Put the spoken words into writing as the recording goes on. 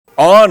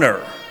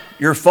Honor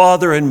your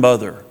father and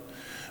mother,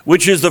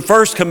 which is the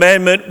first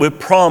commandment with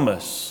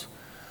promise,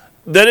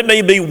 that it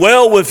may be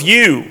well with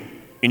you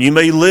and you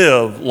may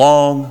live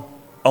long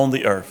on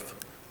the earth.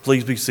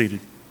 Please be seated.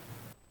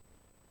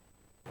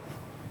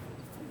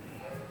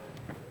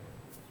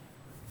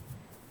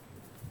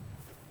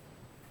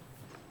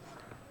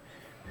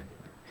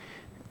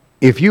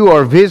 If you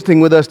are visiting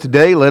with us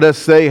today, let us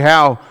say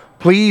how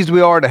pleased we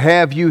are to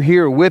have you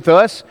here with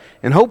us.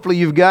 And hopefully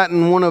you've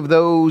gotten one of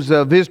those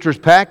visitors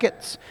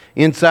packets.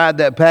 Inside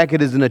that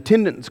packet is an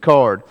attendance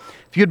card.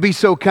 If you'd be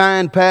so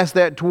kind, pass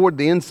that toward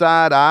the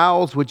inside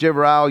aisles,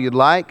 whichever aisle you'd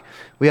like.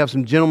 We have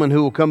some gentlemen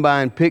who will come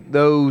by and pick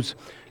those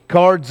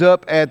cards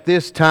up at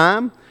this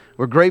time.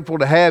 We're grateful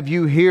to have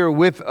you here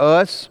with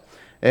us,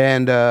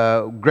 and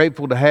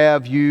grateful to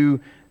have you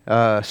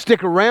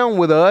stick around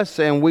with us,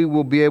 and we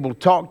will be able to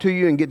talk to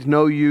you and get to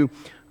know you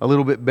a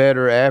little bit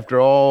better after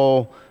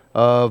all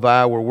of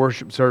our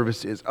worship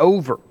service is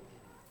over.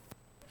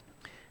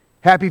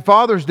 Happy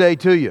Father's Day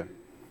to you.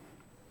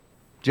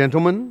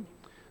 Gentlemen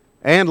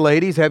and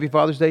ladies, happy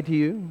Father's Day to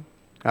you.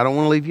 I don't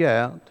want to leave you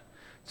out.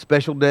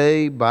 Special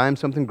day, buy him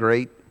something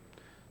great.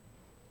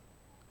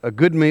 A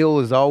good meal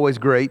is always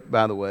great,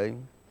 by the way.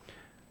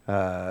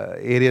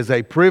 It is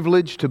a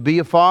privilege to be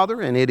a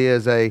father, and it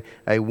is a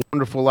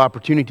wonderful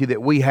opportunity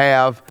that we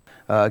have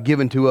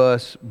given to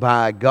us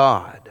by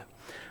God.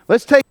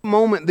 Let's take a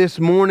moment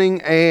this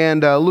morning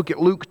and look at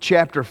Luke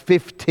chapter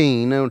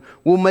 15, and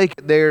we'll make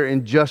it there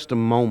in just a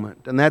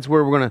moment. And that's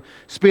where we're going to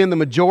spend the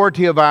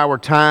majority of our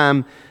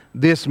time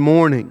this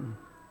morning.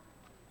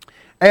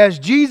 As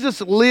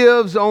Jesus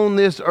lives on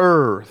this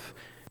earth,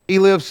 he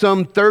lives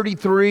some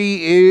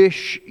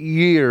 33-ish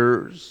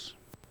years.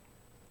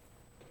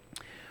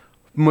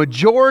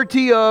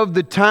 Majority of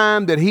the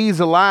time that he's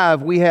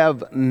alive, we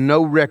have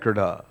no record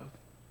of.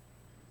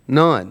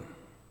 None.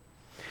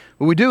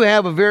 But we do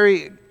have a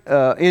very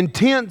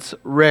intense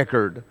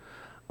record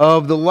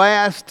of the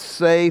last,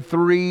 say,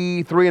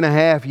 three and a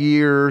half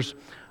years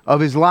of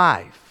his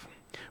life.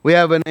 We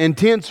have an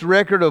intense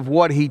record of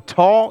what he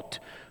taught,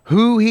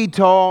 who he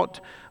taught,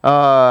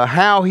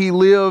 how he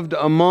lived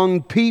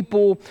among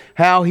people,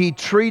 how he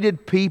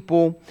treated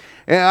people.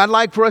 And I'd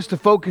like for us to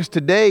focus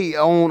today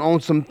on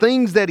some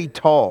things that he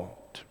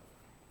taught.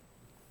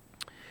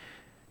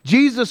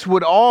 Jesus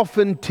would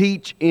often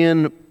teach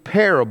in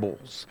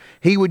parables.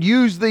 He would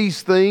use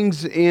these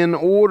things in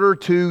order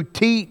to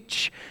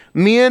teach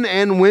men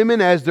and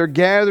women as they're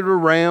gathered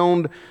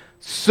around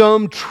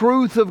some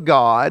truth of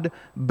God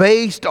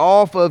based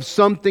off of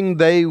something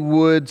they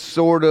would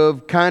sort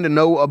of kind of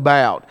know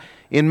about.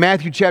 In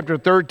Matthew chapter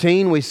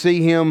 13, we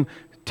see him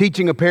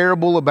teaching a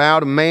parable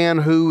about a man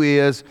who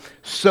is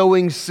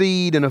sowing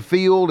seed in a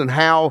field, and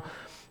how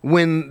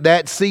when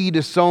that seed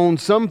is sown,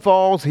 some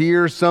falls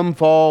here, some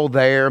fall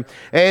there,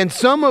 and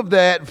some of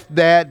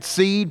that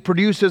seed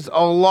produces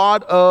a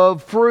lot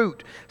of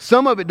fruit.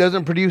 Some of it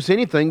doesn't produce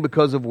anything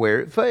because of where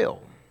it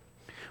fell.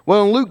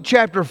 Well, in Luke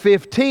chapter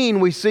 15,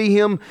 we see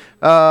him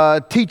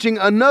teaching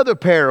another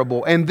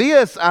parable, and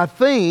this, I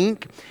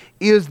think,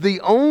 is the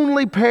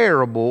only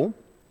parable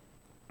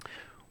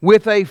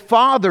with a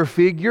father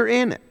figure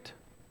in it.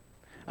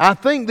 I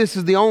think this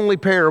is the only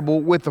parable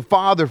with a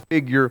father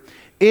figure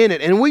in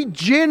it. And we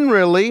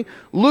generally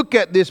look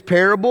at this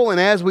parable, and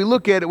as we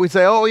look at it, we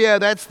say, oh yeah,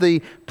 that's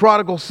the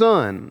prodigal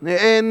son.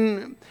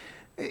 And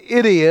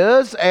it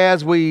is,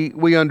 as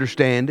we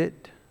understand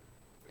it.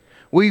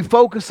 We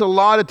focus a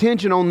lot of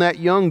attention on that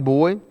young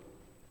boy,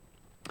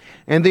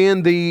 and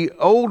then the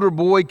older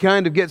boy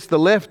kind of gets the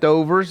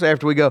leftovers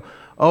after we go,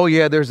 oh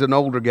yeah, there's an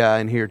older guy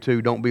in here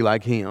too, don't be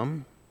like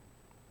him.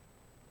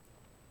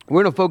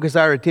 We're going to focus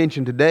our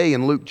attention today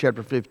in Luke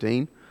chapter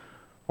 15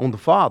 on the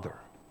Father.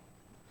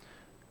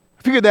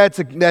 I figure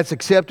that's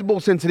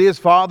acceptable since it is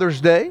Father's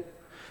Day.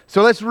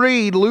 So let's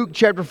read Luke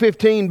chapter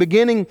 15,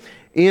 beginning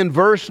in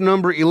verse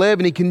number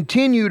 11. He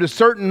continued, a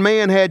certain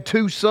man had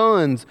 2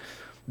 sons.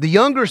 The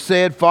younger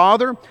said,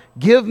 Father,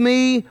 give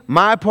me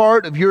my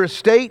part of your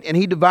estate, and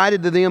he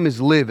divided to them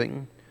his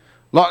living.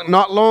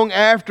 Not long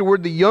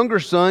afterward, the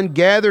younger son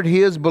gathered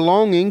his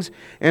belongings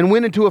and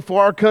went into a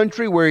far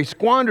country where he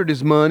squandered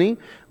his money,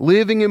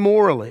 living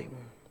immorally.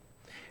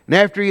 And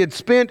after he had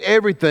spent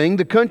everything,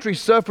 the country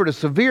suffered a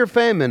severe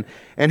famine,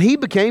 and he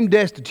became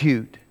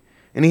destitute.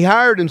 And he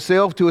hired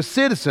himself to a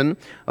citizen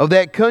of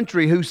that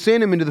country who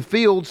sent him into the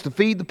fields to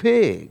feed the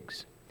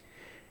pigs.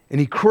 And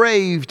he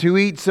craved to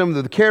eat some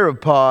of the carob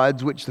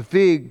pods which the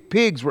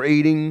pigs were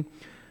eating,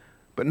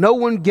 but no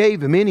one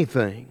gave him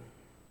anything.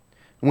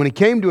 When he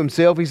came to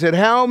himself, he said,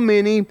 how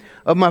many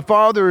of my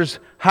father's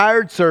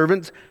hired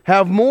servants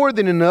have more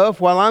than enough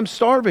while I'm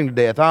starving to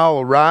death? I'll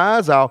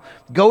arise, I'll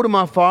go to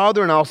my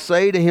father, and I'll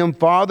say to him,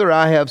 Father,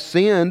 I have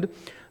sinned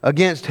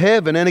against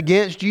heaven and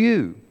against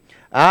you.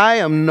 I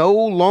am no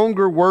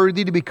longer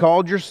worthy to be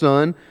called your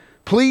son.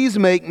 Please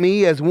make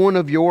me as one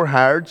of your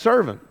hired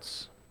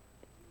servants.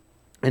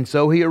 And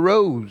so he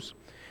arose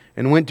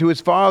and went to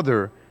his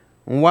father.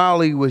 And while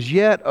he was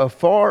yet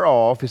afar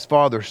off, his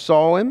father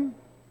saw him.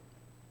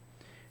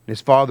 His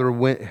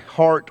father's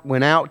heart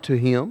went out to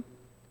him,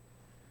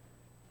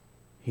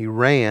 He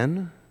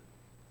ran,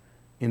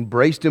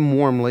 embraced him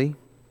warmly,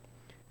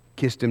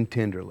 kissed him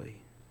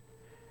tenderly.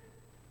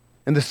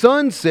 And the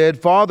son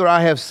said, Father,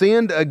 I have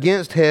sinned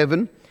against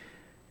heaven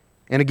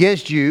and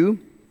against you.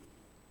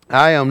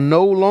 I am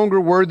no longer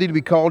worthy to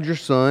be called your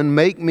son.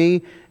 Make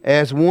me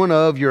as one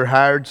of your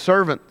hired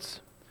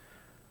servants.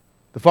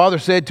 The father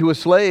said to a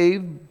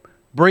slave,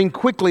 bring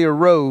quickly a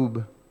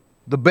robe,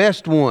 the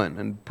best one,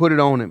 and put it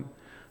on him.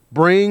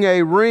 Bring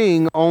a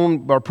ring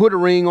on, or put a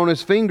ring on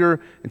his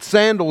finger and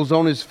sandals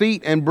on his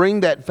feet, and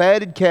bring that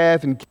fatted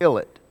calf and kill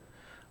it.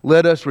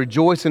 Let us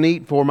rejoice and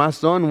eat, for my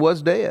son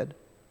was dead,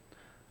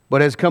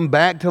 but has come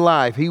back to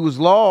life. He was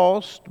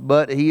lost,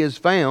 but he is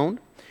found.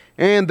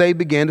 And they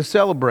began to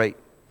celebrate.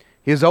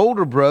 His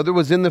older brother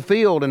was in the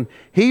field, and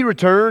he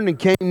returned and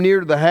came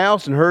near to the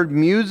house and heard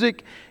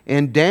music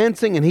and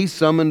dancing. And he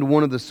summoned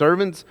one of the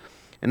servants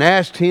and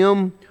asked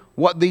him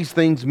what these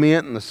things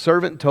meant. And the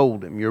servant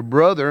told him, your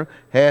brother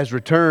has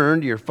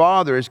returned. Your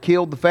father has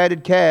killed the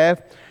fatted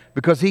calf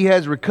because he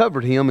has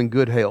recovered him in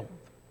good health.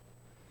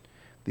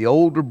 The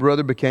older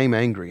brother became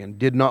angry and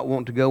did not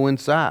want to go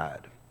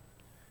inside.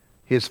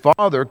 His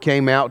father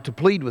came out to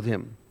plead with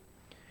him.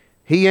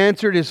 He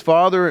answered his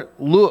father,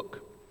 look,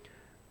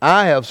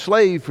 I have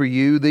slaved for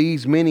you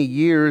these many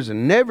years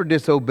and never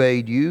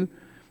disobeyed you,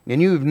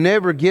 and you have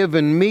never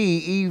given me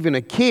even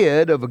a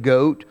kid of a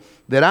goat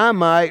that I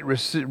might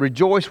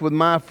rejoice with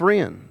my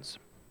friends.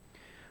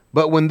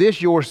 But when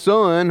this your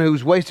son,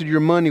 who's wasted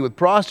your money with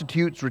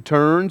prostitutes,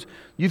 returns,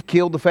 you've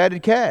killed the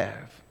fatted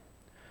calf.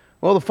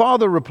 Well, the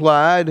father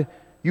replied,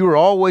 you are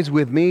always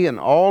with me, and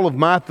all of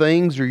my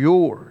things are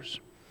yours.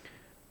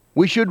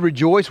 We should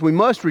rejoice, we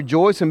must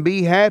rejoice and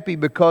be happy,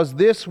 because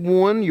this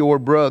one, your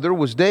brother,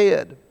 was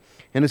dead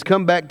and has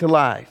come back to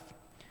life.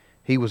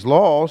 He was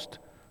lost,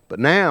 but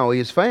now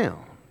he is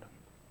found.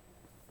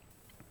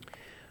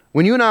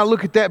 When you and I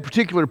look at that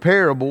particular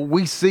parable,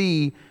 we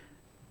see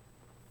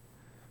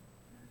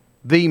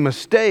the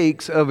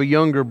mistakes of a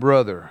younger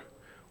brother.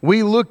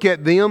 We look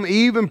at them,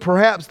 even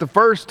perhaps the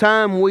first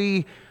time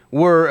we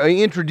were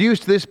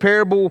introduced to this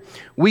parable,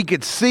 we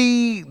could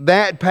see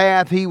that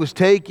path he was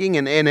taking,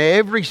 and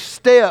every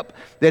step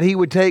that he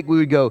would take, we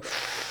would go,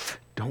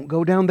 don't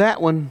go down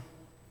that one.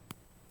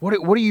 What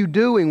are you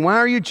doing? Why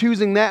are you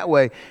choosing that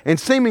way? And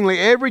seemingly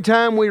every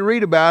time we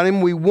read about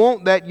him, we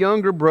want that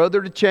younger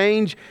brother to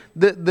change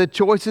the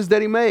choices that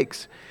he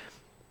makes.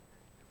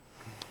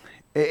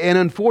 And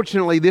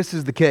unfortunately, this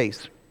is the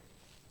case.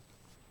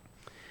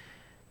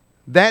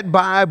 That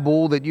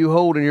Bible that you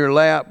hold in your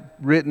lap,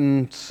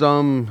 written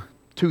some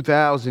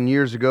 2,000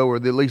 years ago, or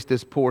at least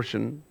this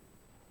portion,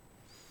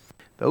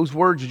 those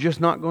words are just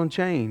not going to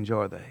change,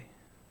 are they?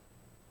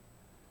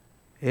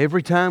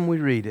 Every time we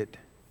read it,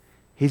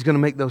 he's going to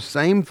make those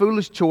same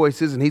foolish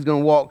choices, and he's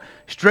going to walk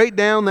straight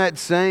down that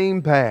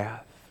same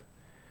path.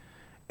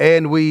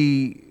 And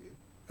we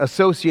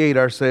associate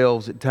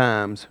ourselves at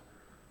times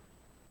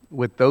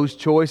with those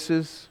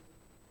choices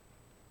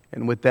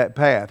and with that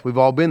path. We've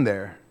all been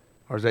there.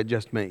 Or is that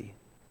just me?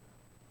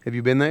 Have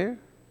you been there?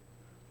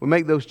 We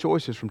make those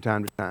choices from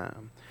time to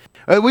time.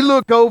 We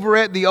look over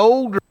at the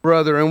older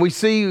brother and we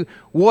see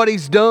what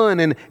he's done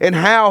and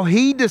how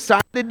he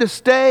decided to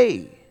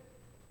stay.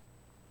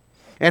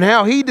 And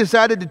how he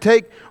decided to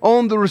take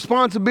on the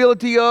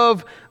responsibility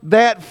of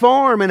that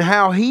farm and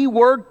how he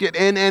worked it.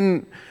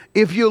 And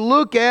if you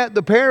look at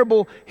the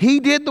parable, he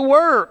did the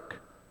work.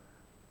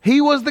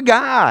 He was the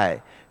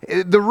guy.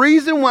 The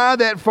reason why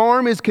that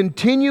farm is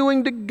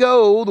continuing to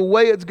go the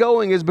way it's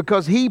going is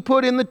because he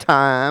put in the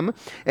time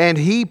and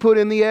he put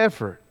in the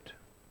effort.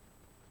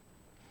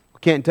 We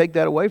can't take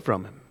that away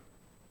from him.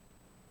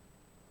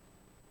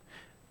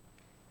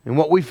 And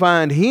what we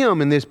find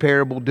him in this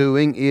parable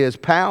doing is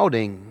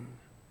pouting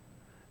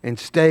and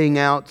staying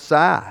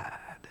outside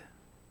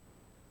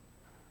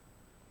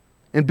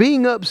and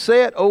being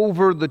upset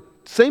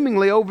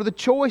seemingly over the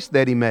choice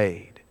that he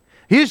made.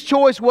 His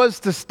choice was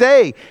to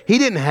stay. He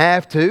didn't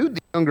have to. The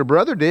younger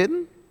brother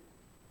didn't.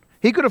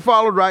 He could have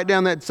followed right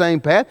down that same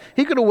path.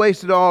 He could have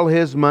wasted all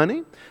his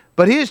money.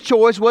 But his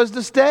choice was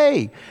to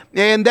stay.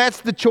 And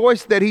that's the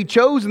choice that he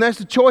chose, and that's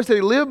the choice that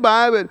he lived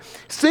by. But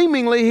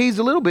seemingly he's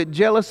a little bit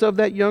jealous of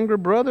that younger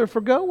brother for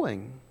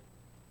going.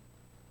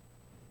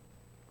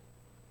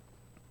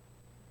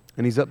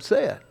 And he's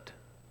upset.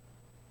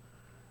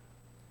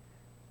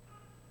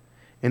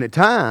 And at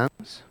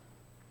times,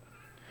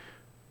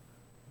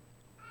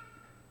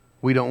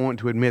 we don't want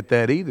to admit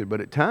that either,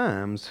 but at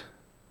times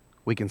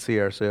we can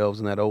see ourselves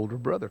in that older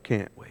brother,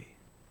 can't we?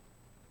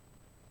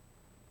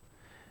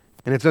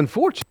 And it's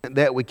unfortunate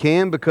that we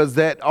can, because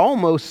that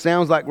almost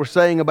sounds like we're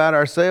saying about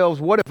ourselves,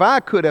 what if I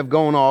could have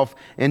gone off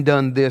and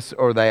done this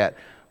or that?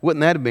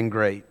 Wouldn't that have been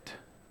great?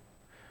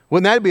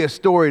 Wouldn't that be a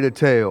story to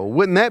tell?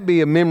 Wouldn't that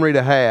be a memory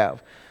to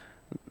have?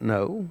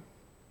 No.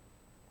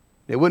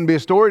 It wouldn't be a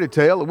story to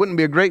tell. It wouldn't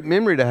be a great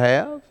memory to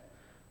have.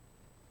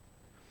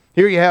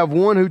 Here you have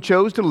one who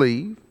chose to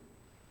leave,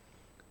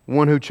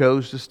 one who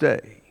chose to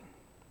stay.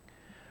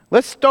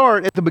 Let's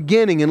start at the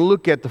beginning and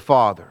look at the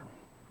father.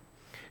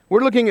 We're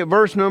looking at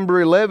verse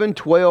number 11,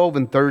 12,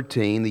 and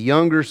 13. The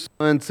younger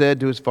son said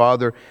to his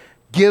father,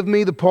 "Give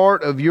me the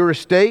part of your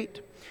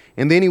estate."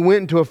 And then he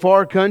went into a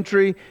far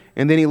country,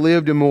 and then he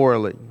lived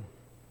immorally.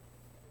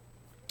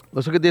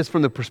 Let's look at this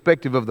from the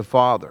perspective of the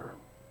father.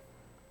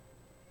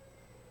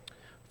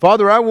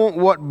 "Father, I want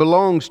what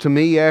belongs to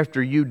me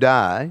after you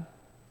die."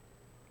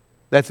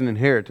 That's an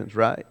inheritance,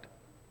 right?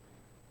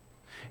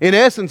 In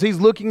essence, he's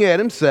looking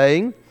at him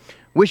saying,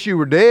 "Wish you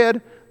were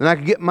dead, then I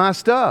could get my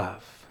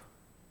stuff."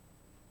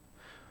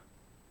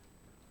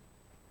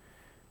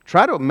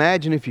 Try to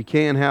imagine, if you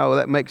can, how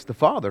that makes the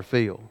father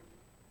feel.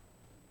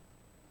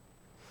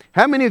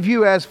 How many of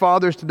you as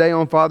fathers today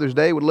on Father's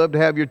Day would love to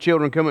have your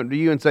children come up to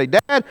you and say,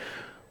 "Dad,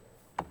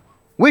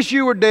 wish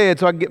you were dead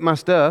so I could get my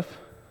stuff"?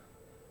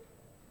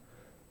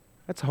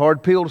 That's a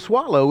hard pill to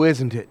swallow,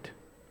 isn't it?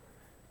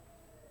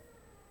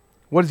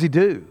 What does he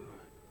do?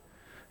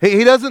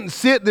 He doesn't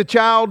sit the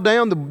child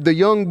down, the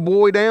young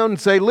boy down, and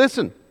say,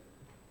 "Listen,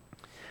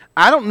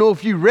 I don't know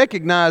if you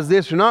recognize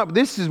this or not, but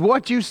this is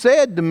what you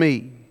said to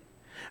me.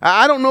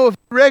 I don't know if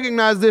you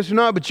recognize this or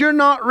not, but you're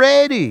not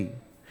ready.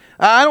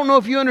 I don't know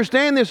if you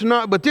understand this or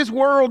not, but this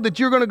world that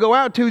you're going to go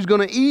out to is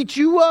going to eat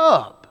you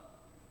up."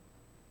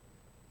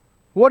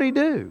 What did he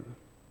do?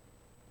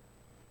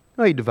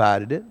 Well, he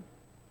divided it.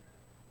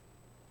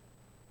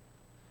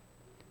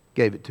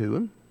 Gave it to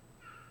him.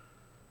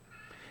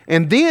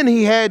 And then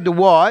he had to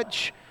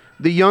watch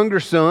the younger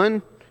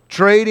son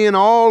trade in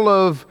all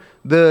of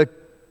the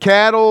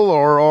cattle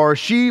or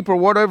sheep or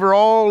whatever,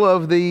 all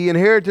of the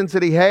inheritance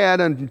that he had,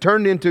 and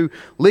turned into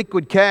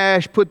liquid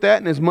cash, put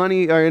that in his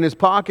money or in his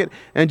pocket,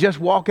 and just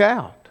walk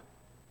out.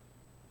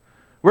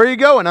 "Where are you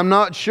going?" "I'm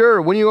not sure."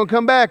 "When are you going to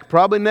come back?"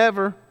 "Probably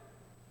never."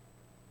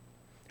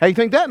 How do you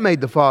think that made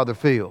the father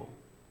feel?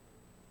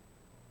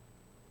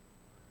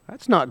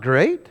 That's not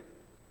great.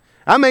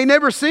 "I may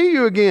never see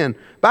you again."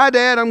 "Bye,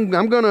 Dad, I'm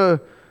going to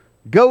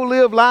go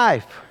live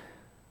life."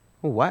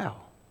 Oh, wow.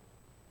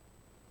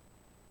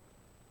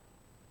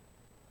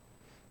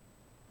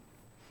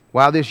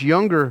 While this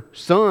younger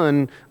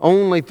son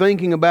only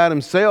thinking about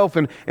himself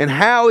and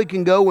how he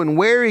can go and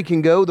where he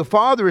can go, the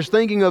father is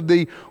thinking of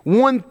the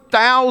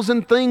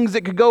 1,000 things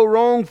that could go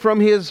wrong from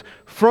his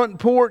front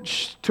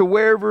porch to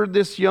wherever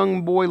this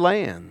young boy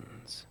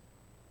lands.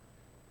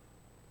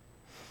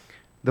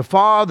 The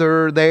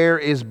father there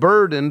is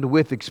burdened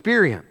with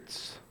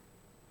experience.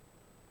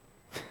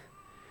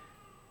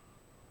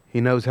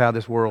 He knows how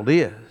this world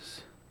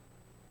is.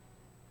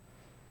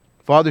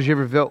 Fathers, you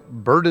ever felt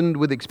burdened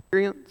with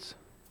experience?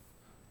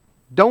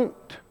 Don't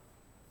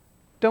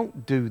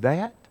do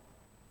that.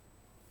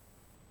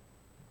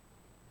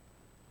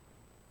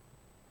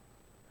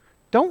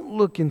 Don't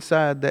look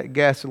inside that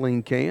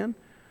gasoline can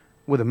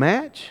with a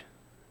match.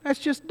 That's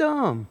just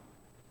dumb.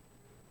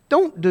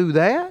 Don't do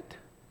that.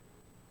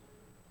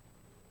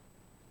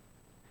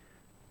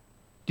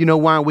 Do you know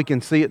why we can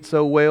see it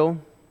so well?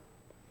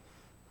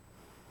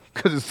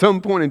 Because at some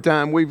point in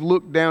time we've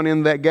looked down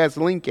in that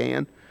gasoline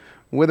can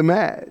with a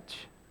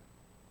match.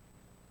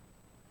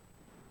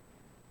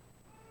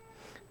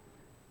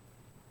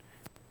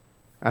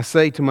 I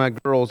say to my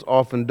girls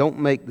often, don't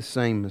make the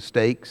same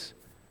mistakes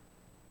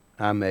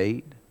I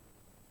made.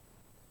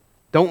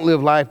 Don't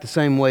live life the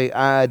same way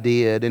I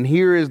did. And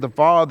here is the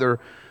father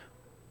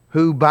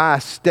who by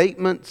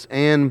statements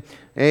and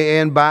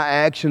by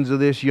actions of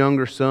this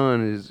younger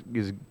son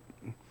is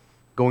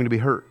going to be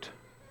hurt.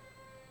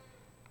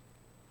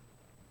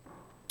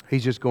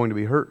 He's just going to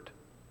be hurt.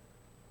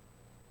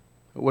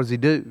 What does he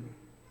do?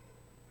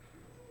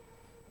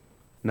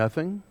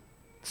 Nothing.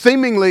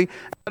 Seemingly,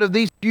 out of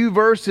these few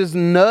verses,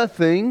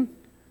 nothing.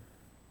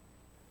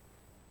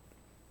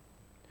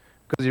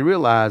 Because he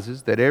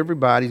realizes that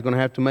everybody's going to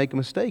have to make a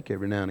mistake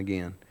every now and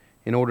again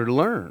in order to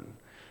learn.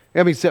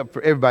 I mean, except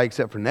for everybody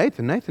except for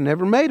Nathan. Nathan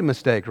never made a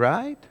mistake,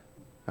 right?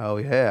 Oh,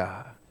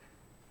 yeah.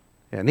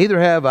 Yeah, neither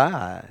have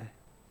I.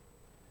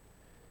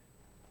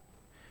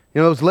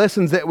 You know, those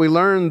lessons that we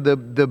learn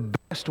the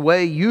best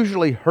way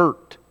usually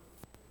hurt.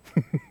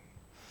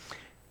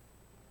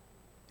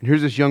 And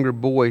here's this younger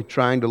boy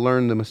trying to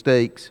learn the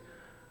mistakes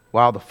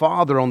while the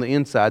father on the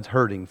inside's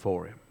hurting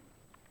for him.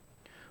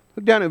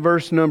 Look down at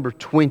verse number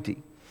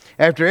 20.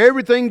 After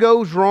everything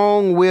goes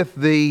wrong with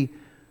the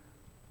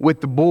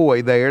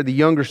boy there, the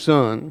younger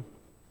son,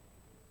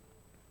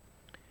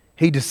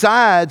 he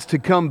decides to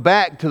come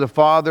back to the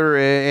father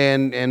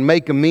and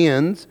make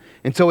amends.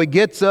 And so he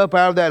gets up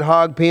out of that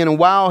hog pen, and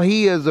while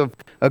he is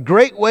a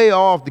great way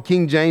off, the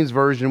King James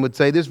Version would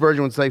say, this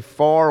version would say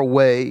far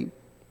away,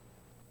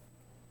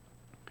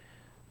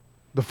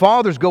 the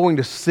father's going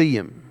to see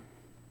him.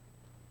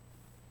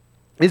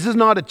 This is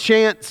not a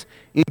chance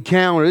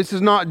encounter. This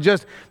is not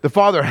just the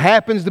father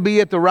happens to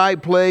be at the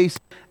right place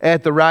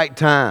at the right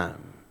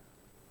time.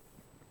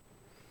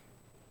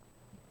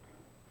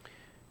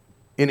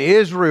 In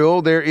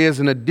Israel, there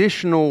is an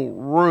additional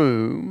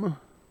room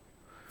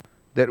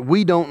that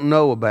we don't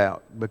know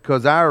about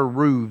because our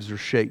roofs are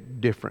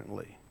shaped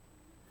differently.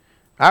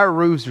 Our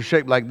roofs are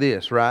shaped like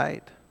this,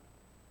 right?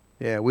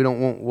 Yeah, we don't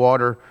want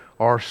water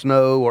or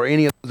snow or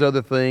any of those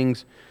other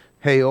things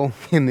hell,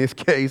 in this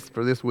case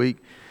for this week,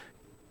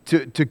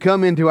 to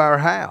come into our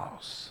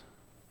house.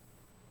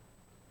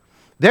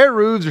 Their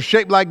roofs are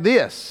shaped like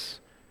this,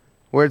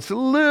 where it's a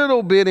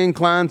little bit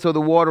inclined so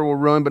the water will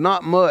run, but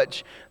not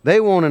much. They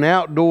want an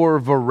outdoor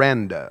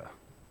veranda.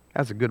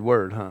 That's a good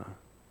word, huh?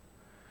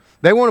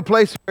 They want a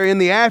place where in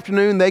the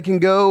afternoon they can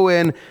go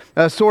and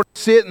sort of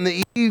sit in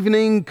the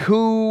evening,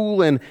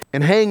 cool, and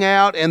hang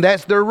out, and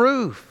that's their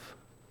roof.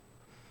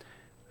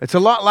 It's a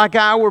lot like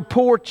our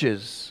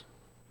porches.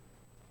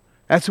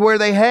 That's where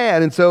they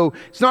had. And so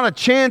it's not a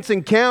chance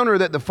encounter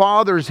that the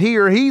Father's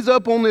here. He's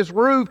up on this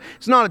roof.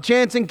 It's not a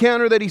chance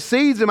encounter that He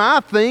sees Him. I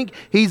think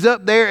He's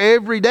up there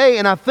every day,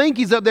 and I think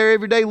He's up there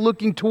every day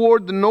looking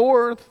toward the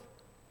north,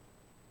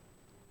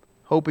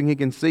 hoping He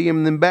can see Him,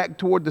 and then back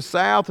toward the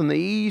south and the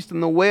east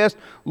and the west,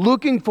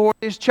 looking for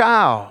His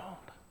child,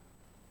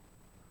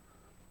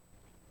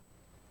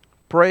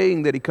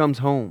 praying that He comes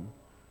home,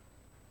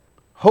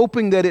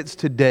 hoping that it's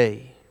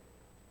today,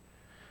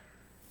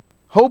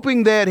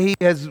 hoping that he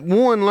has,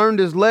 one, learned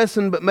his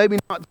lesson, but maybe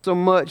not so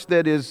much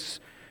that his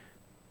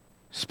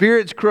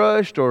spirit's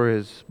crushed or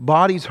his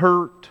body's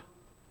hurt.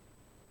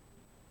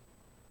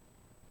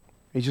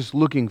 He's just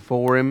looking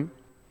for Him.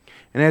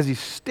 And as he's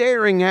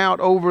staring out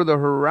over the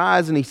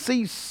horizon, he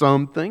sees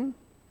something.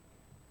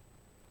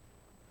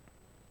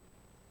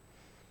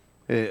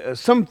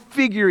 Some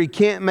figure he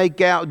can't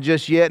make out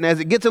just yet. And as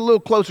it gets a little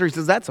closer, he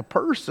says, that's a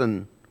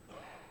person.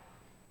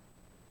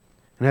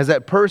 And as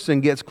that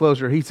person gets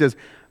closer, he says,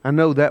 I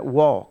know that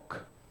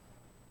walk.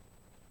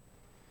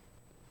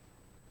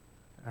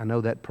 I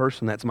know that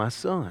person. That's my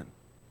son. And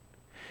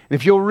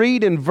if you'll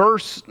read in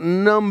verse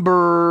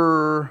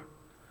number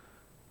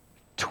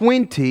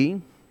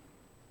 20,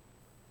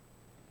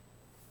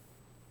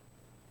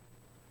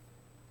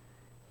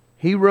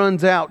 he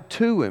runs out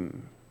to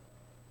him.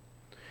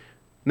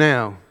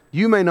 Now,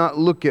 you may not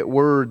look at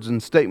words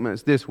and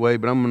statements this way,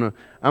 but I'm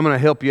gonna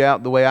help you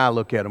out the way I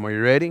look at them. Are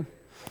you ready?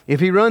 If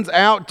he runs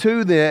out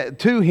to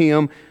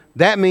him,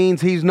 that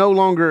means he's no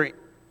longer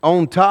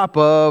on top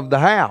of the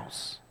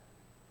house.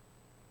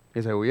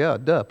 You say, well, yeah,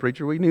 duh,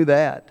 preacher, we knew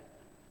that.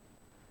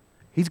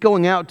 He's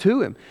going out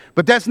to him.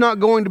 But that's not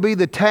going to be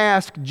the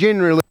task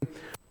generally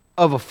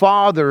of a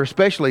father,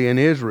 especially in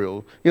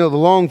Israel. You know, the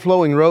long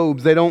flowing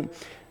robes, they're not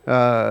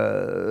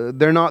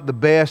the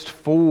best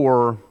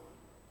for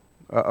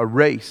a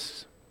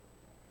race.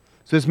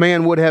 So this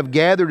man would have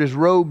gathered his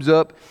robes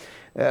up,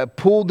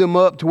 pulled them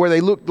up to where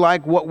they looked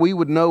like what we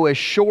would know as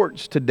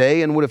shorts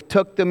today, and would have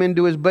tucked them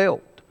into his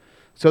belt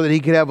so that he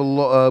could have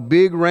a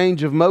big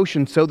range of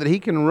motion so that he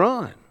can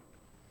run.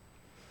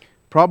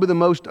 Probably the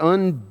most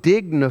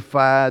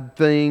undignified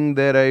thing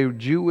that a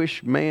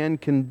Jewish man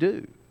can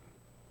do.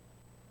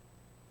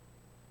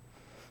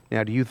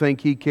 Now, do you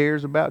think he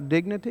cares about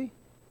dignity?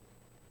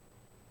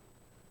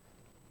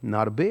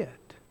 Not a bit.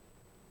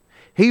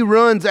 He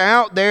runs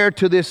out there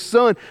to this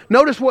son.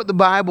 Notice what the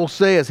Bible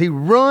says. He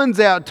runs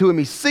out to him.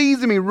 He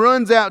sees him. He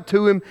runs out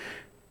to him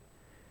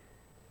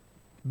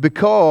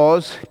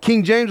because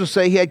King James will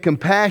say he had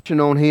compassion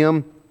on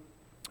him.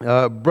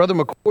 Brother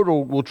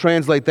McCord will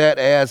translate that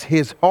as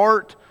his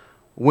heart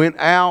went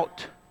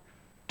out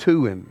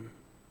to him.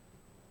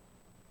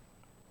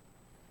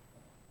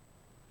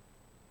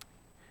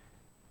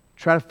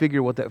 Try to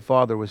figure what that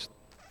father was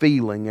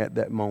feeling at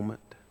that moment.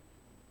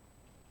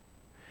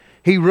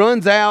 He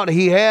runs out,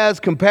 he has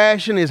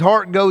compassion, his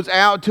heart goes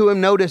out to him.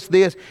 Notice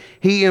this,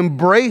 he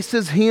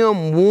embraces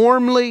him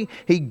warmly,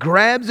 he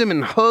grabs him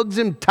and hugs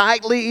him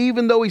tightly,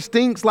 even though he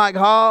stinks like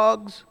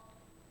hogs.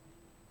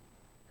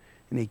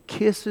 And he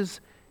kisses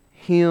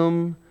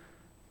him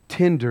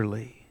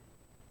tenderly.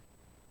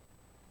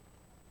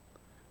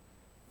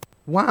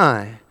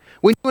 Why?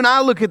 When you and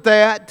I look at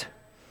that,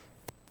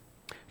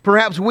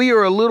 perhaps we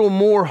are a little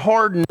more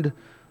hardened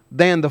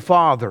than the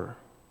Father.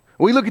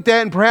 We look at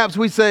that and perhaps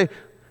we say,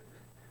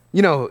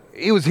 you know,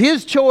 it was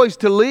his choice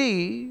to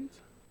leave.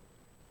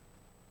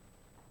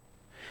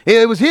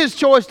 It was his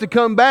choice to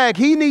come back.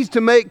 He needs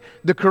to make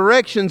the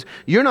corrections.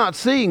 You're not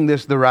seeing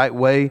this the right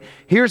way.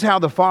 Here's how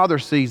the Father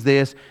sees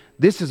this.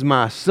 This is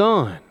my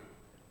son,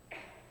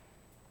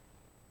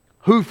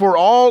 who for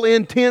all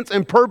intents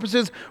and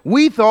purposes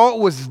we thought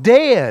was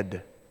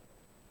dead.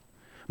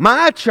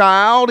 My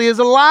child is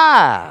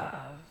alive.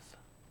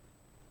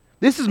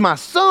 This is my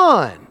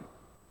son.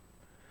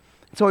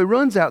 So he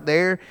runs out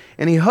there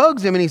and he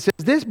hugs him and he says,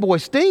 this boy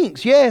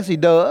stinks. Yes, he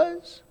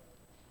does.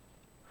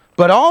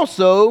 But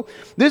also,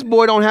 this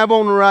boy don't have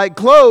on the right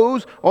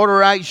clothes or the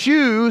right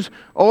shoes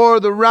or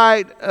the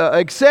right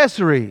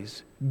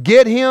accessories.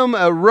 Get him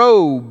a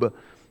robe.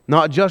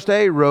 Not just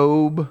a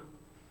robe,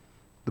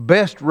 the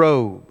best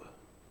robe.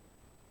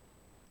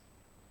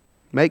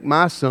 Make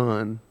my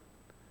son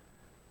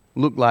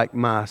look like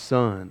my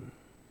son.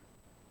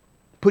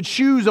 Put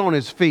shoes on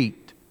his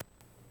feet.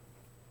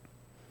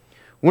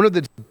 One of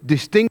the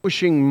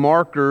distinguishing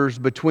markers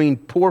between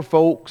poor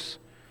folks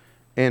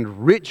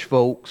and rich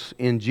folks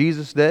in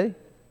Jesus' day,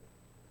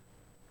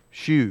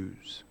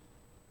 shoes.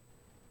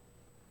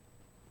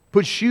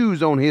 Put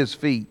shoes on his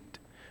feet.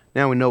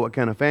 Now we know what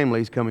kind of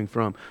family he's coming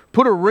from.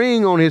 Put a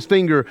ring on his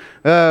finger.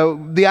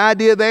 The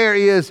idea there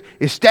is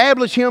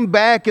establish him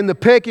back in the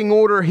pecking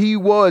order he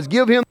was.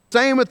 Give him the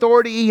same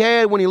authority he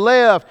had when he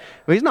left.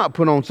 But he's not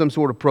put on some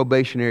sort of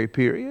probationary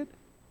period.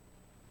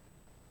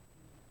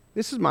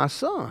 This is my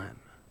son.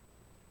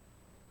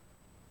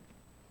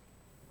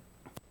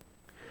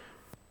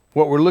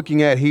 What we're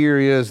looking at here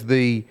is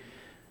the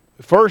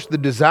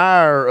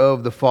desire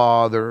of the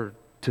father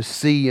to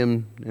see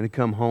him and to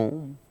come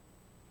home.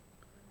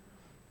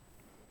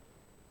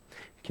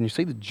 Can you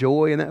see the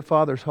joy in that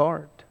father's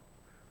heart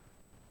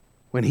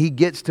when he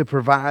gets to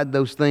provide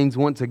those things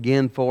once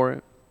again for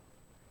him?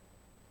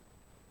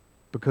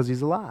 Because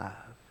he's alive.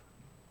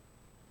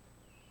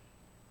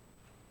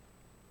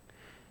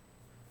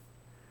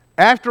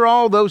 After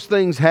all those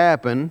things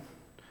happen,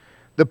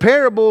 the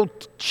parable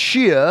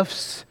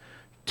shifts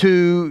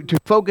to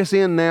focus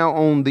in now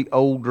on the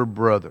older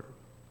brother.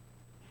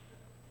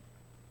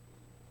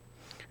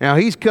 Now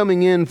he's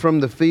coming in from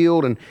the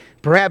field, and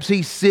perhaps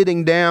he's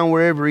sitting down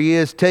wherever he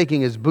is,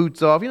 taking his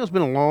boots off. It's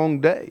been a long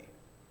day.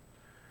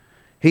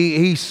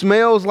 He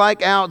smells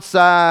like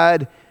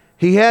outside.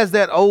 He has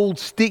that old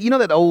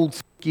that old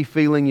sticky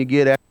feeling you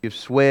get after you've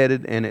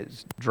sweated and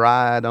it's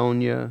dried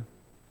on you.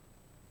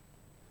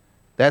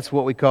 That's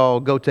what we call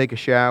go take a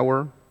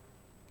shower.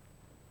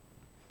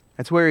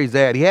 That's where he's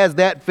at. He has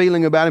that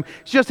feeling about him.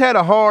 He's just had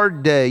a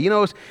hard day.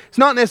 It's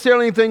not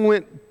necessarily anything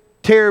went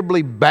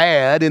terribly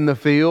bad in the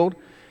field.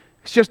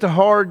 It's just a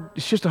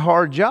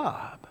hard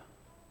job.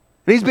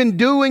 And he's been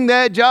doing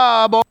that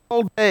job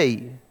all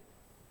day.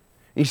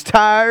 He's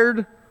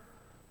tired,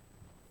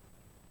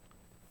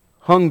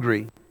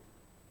 hungry.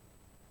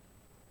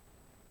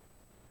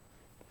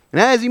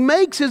 And as he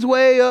makes his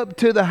way up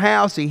to the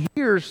house, he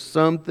hears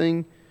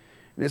something,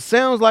 and it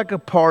sounds like a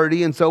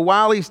party. And so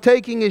while he's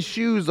taking his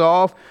shoes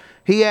off,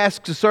 he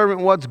asks the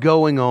servant what's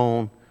going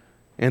on,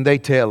 and they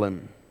tell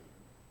him.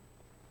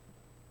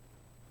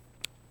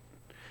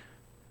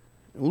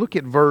 Look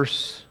at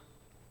verse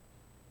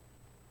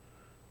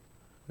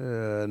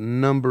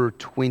number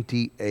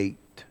 28.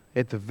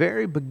 At the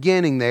very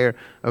beginning there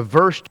of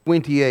verse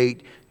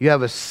 28, you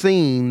have a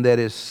scene that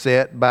is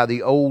set by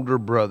the older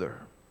brother.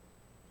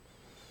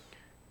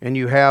 And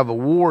you have a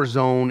war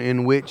zone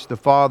in which the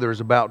father is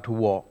about to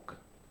walk.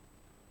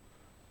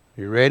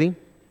 You ready?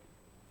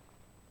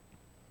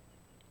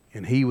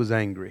 And he was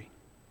angry.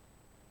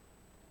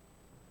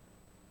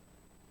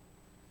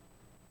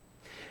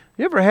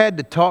 You ever had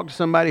to talk to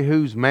somebody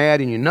who's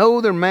mad and you know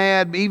they're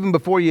mad even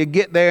before you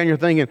get there and you're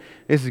thinking,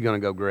 this is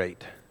going to go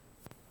great?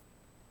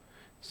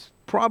 It's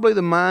probably the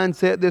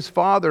mindset this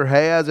father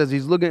has as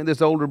he's looking at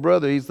this older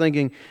brother. He's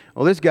thinking,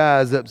 oh, this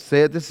guy's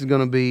upset. This is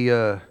going to be,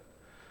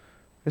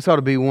 this ought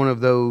to be one of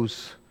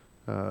those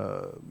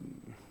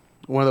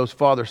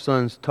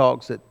father-son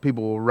talks that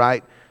people will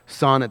write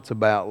sonnets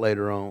about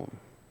later on.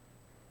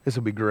 This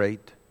will be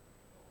great.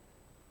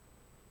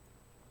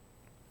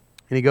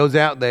 And he goes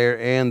out there,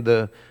 and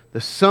the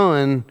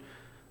son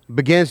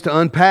begins to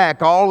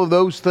unpack all of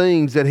those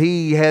things that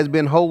he has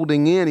been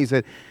holding in. He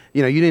said,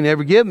 you didn't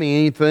ever give me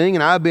anything,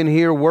 and I've been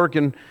here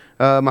working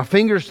my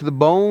fingers to the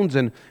bones,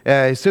 and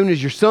as soon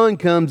as your son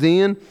comes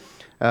in,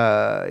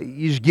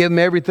 you just give him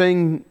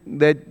everything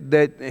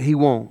that he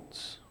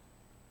wants.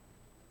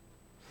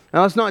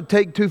 Now, let's not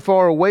take too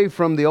far away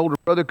from the older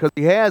brother, because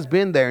he has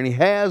been there, and he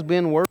has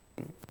been working.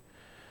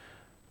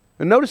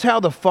 And notice how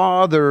the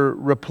father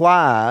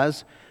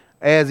replies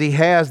as he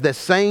has the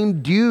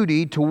same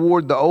duty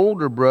toward the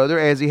older brother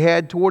as he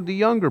had toward the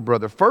younger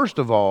brother. First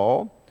of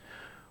all,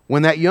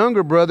 when that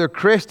younger brother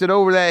crested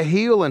over that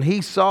hill and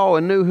he saw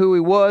and knew who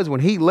he was, when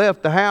he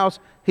left the house,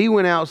 he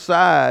went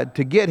outside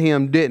to get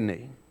him, didn't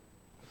he?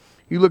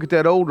 You look at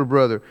that older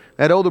brother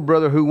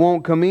who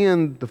won't come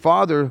in, the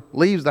father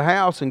leaves the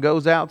house and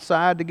goes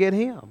outside to get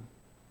him.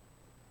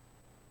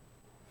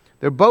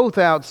 They're both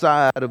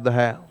outside of the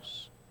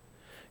house.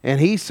 And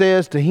he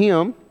says to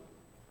him,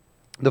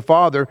 the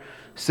father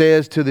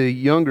says to the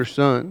younger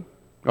son,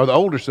 or the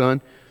older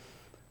son,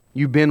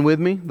 you've been with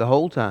me the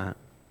whole time.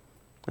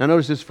 Now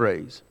notice this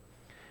phrase,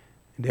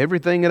 and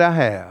everything that I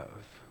have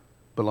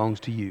belongs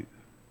to you.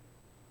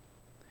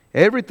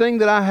 Everything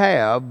that I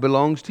have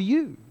belongs to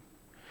you.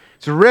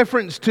 It's a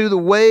reference to the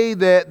way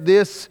that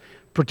this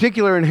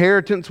particular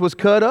inheritance was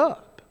cut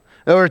up.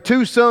 There are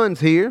two sons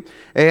here,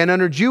 and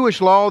under Jewish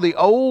law, the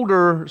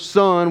older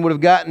son would have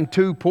gotten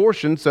 2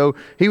 portions, so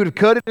he would have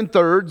cut it in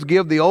thirds,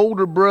 give the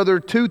older brother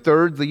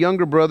 2/3, the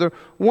younger brother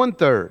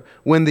 1/3.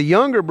 When the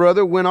younger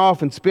brother went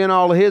off and spent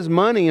all of his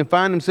money and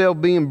found himself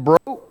being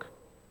broke,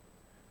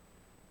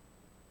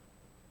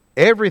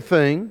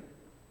 everything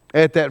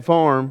at that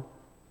farm,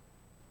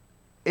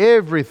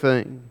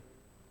 everything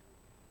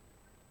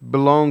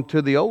belonged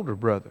to the older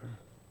brother.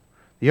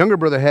 The younger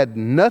brother had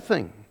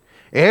nothing.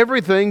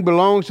 Everything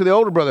belongs to the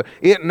older brother.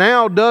 It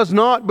now does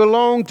not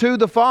belong to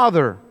the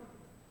father.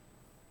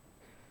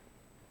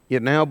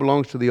 It now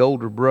belongs to the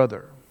older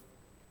brother.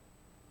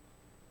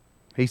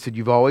 He said,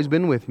 you've always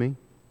been with me.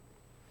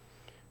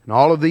 And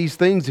all of these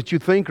things that you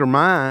think are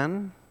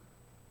mine,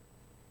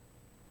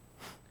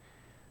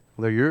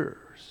 They're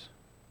yours.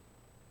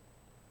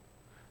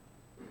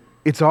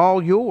 It's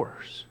all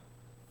yours.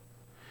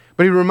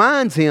 But he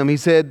reminds him, he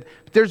said,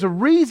 there's a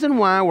reason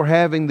why we're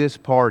having this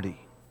party.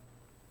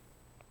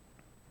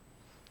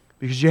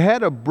 Because you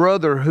had a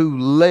brother who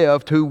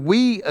left, who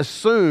we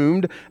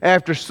assumed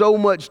after so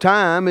much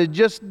time had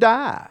just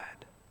died.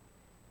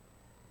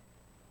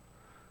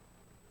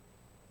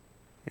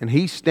 And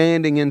he's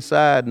standing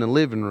inside in the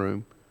living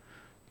room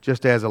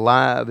just as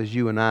alive as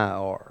you and I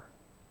are.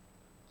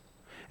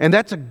 And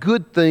that's a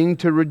good thing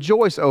to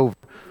rejoice over.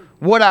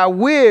 What I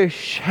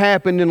wish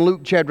happened in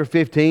Luke chapter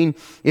 15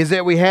 is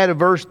that we had a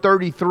verse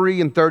 33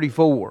 and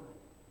 34.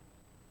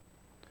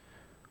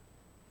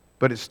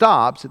 But it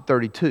stops at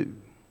 32.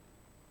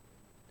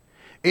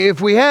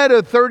 If we had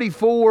a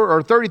 34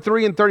 or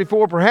 33 and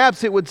 34,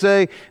 perhaps it would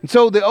say, and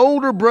so the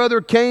older brother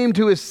came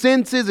to his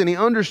senses and he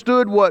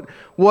understood what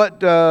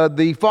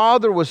the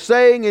father was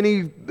saying, and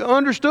he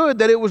understood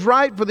that it was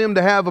right for them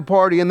to have a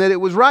party and that it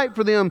was right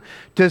for them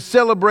to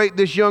celebrate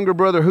this younger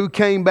brother who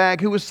came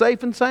back, who was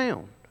safe and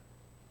sound.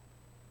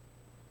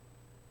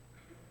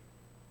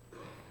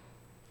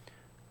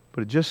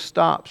 But it just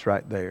stops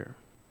right there.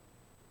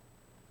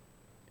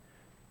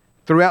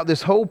 Throughout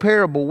this whole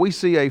parable, we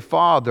see a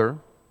father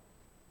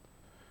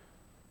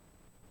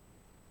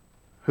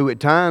who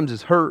at times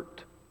is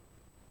hurt,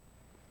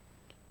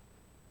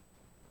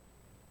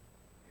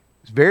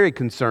 is very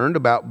concerned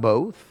about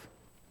both,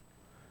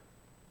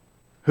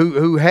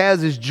 who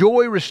has his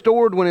joy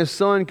restored when his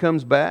son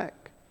comes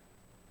back,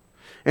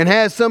 and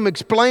has some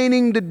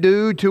explaining to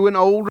do to an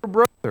older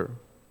brother.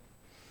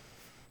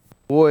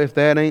 Boy, if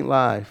that ain't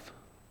life.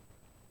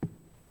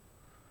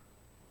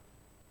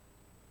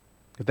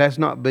 If that's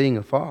not being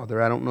a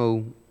father, I don't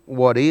know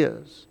what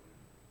is.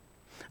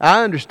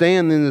 I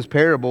understand in this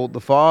parable the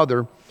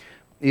Father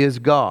is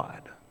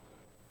God.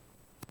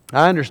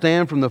 I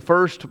understand from the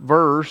first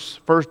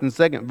and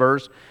second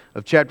verse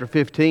of chapter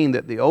 15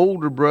 that the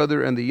older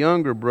brother and the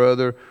younger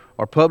brother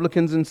are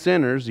publicans and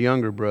sinners, the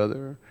younger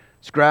brother,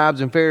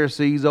 scribes and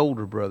Pharisees,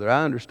 older brother.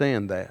 I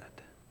understand that.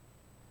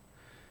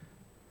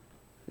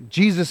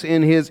 Jesus,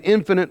 in His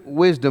infinite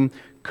wisdom,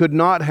 could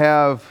not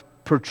have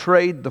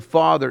portrayed the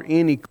Father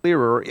any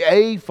clearer,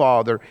 a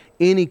Father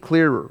any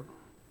clearer.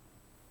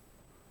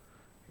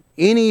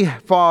 Any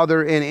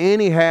father in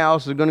any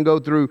house is going to go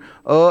through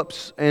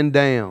ups and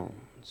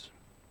downs.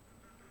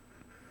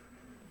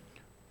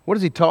 What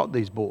has he taught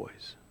these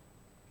boys?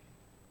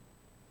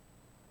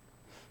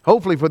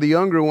 Hopefully for the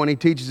younger one, he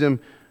teaches them,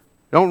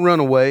 don't run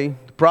away.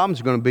 The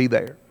problems are going to be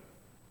there.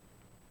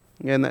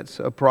 And that's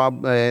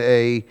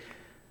a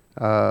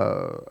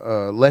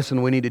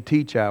lesson we need to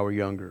teach our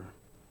younger.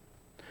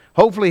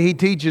 Hopefully he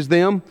teaches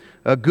them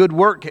a good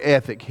work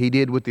ethic he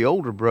did with the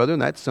older brother,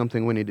 and that's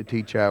something we need to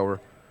teach our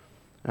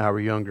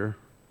younger.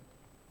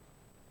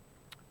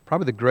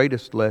 Probably the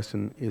greatest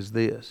lesson is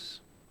this: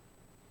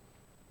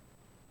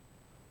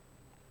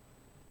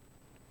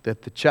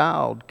 that the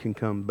child can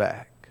come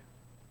back.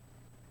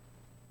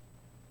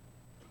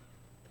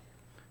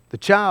 The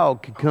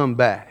child can come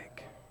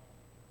back.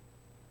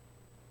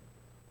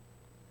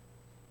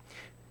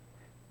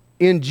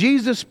 In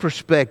Jesus'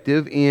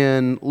 perspective,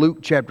 in Luke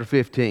chapter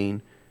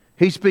 15,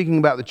 He's speaking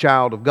about the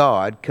child of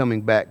God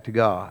coming back to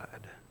God.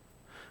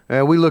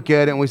 We look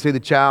at it and we say,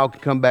 the child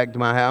can come back to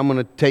my house. I'm going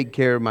to take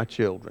care of my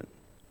children.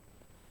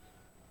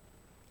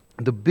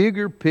 The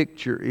bigger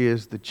picture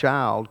is the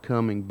child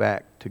coming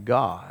back to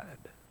God.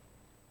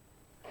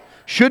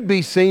 Should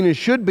be seen and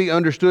should be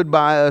understood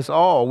by us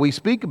all. We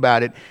speak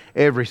about it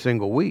every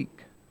single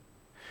week.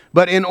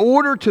 But in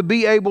order to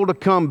be able to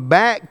come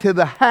back to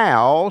the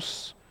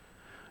house,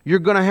 you're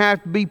going to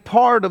have to be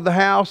part of the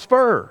house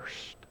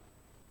first.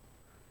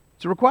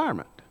 It's a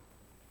requirement.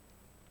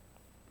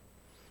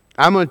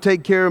 I'm going to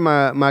take care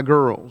of my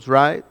girls,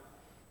 right?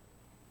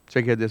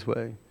 Take it this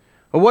way.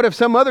 Well, what if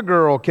some other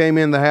girl came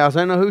in the house? I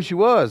don't know who she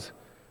was.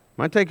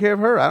 Might take care of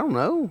her. I don't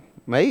know.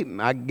 Maybe.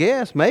 I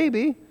guess.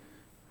 Maybe.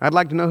 I'd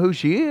like to know who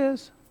she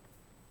is.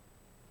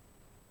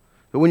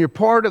 But when you're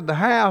part of the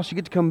house, you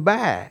get to come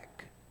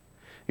back.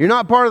 You're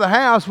not part of the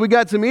house. We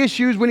got some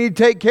issues we need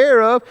to take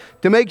care of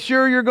to make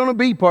sure you're going to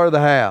be part of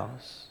the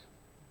house.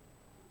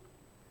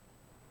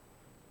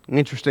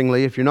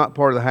 Interestingly, if you're not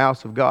part of the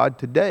house of God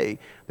today,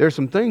 there are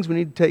some things we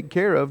need to take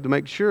care of to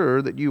make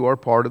sure that you are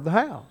part of the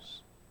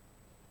house.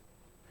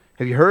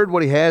 Have you heard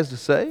what He has to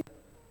say?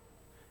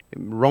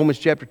 In Romans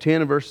chapter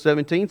 10 and verse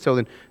 17, so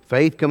then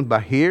faith comes by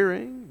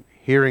hearing,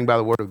 hearing by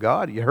the word of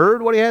God. You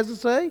heard what He has to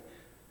say?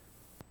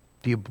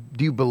 Do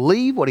you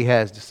believe what He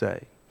has to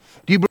say?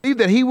 Do you believe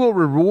that He will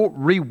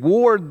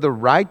reward the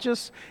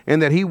righteous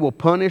and that He will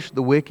punish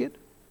the wicked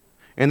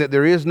and that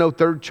there is no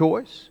third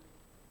choice?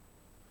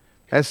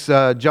 That's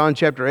John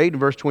chapter 8 and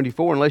verse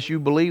 24. Unless you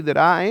believe that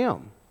I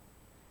am,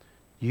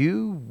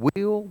 you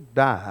will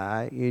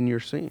die in your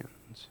sins.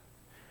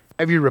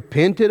 Have you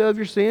repented of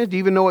your sins? Do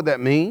you even know what that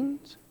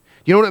means?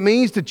 Do you know what it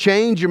means to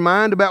change your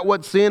mind about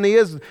what sin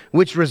is,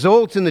 which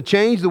results in the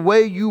change the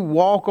way you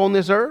walk on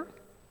this earth?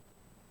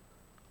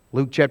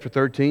 Luke chapter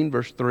 13,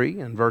 verse 3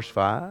 and verse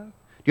 5.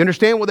 you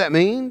understand what that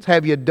means?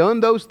 Have you done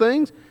those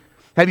things?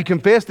 Have you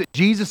confessed that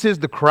Jesus is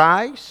the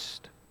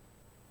Christ,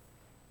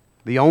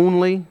 the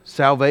only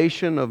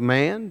salvation of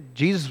man?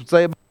 Jesus would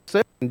say about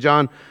himself in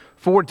John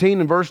 14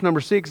 and verse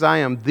number 6, I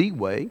am the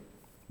way,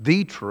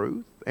 the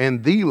truth,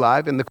 and the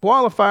life. And the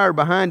qualifier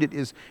behind it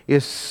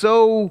is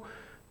so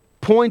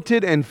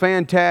pointed and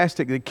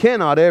fantastic that it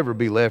cannot ever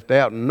be left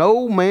out.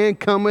 No man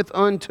cometh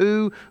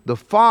unto the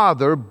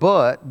Father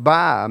but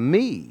by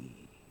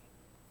me.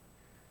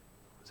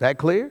 Is that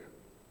clear?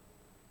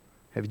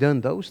 Have you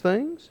done those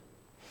things?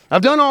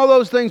 I've done all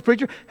those things,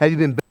 preacher. Have you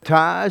been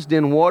baptized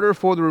in water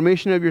for the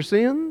remission of your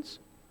sins?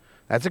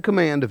 That's a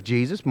command of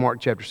Jesus. Mark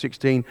chapter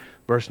 16,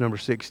 verse number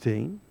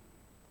 16.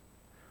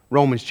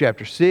 Romans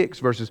chapter 6,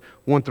 verses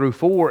 1 through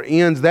 4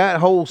 ends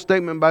that whole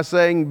statement by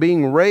saying,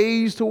 being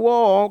raised to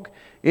walk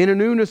in a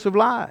newness of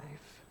life.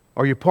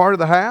 Are you part of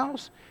the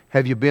house?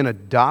 Have you been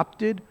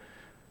adopted?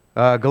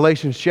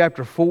 Galatians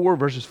chapter 4,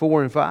 verses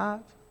 4 and 5.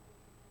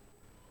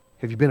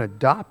 Have you been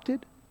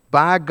adopted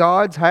by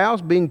God's house,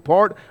 being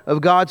part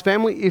of God's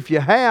family? If you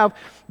have,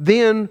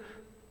 then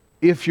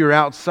if you're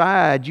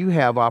outside, you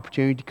have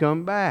opportunity to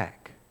come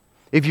back.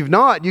 If you've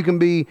not, you can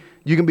be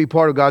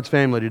part of God's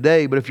family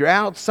today. But if you're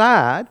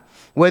outside,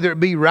 whether it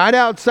be right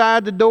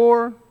outside the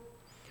door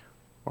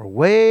or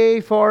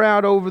way far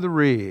out over the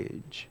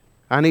ridge,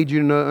 I need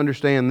you to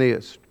understand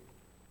this.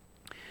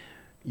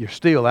 You're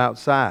still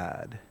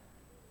outside.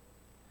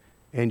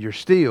 And you're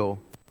still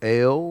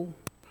L-O-S-T.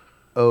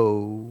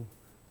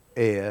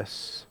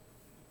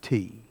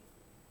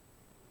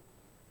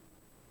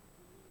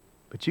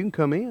 But you can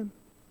come in.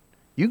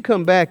 You can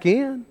come back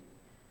in.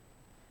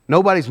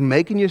 Nobody's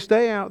making you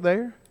stay out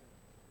there.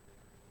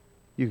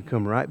 You can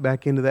come right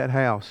back into that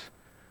house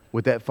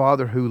with that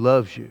Father who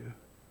loves you.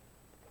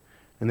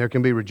 And there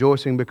can be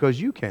rejoicing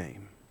because you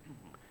came.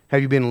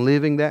 Have you been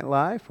living that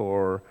life,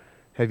 or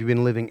have you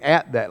been living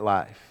at that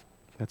life?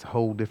 That's a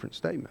whole different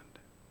statement.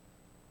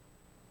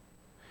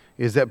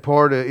 Is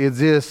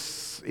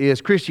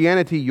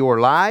Christianity your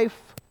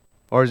life,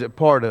 or is it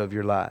part of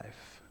your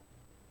life?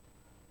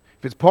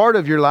 If it's part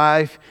of your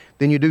life,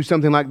 then you do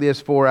something like this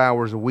 4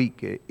 hours a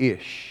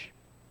week-ish.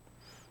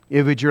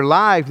 If it's your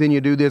life, then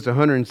you do this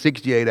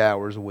 168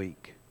 hours a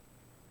week.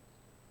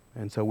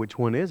 And so which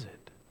one is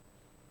it?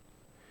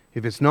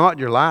 If it's not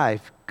your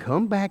life,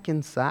 come back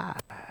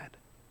inside.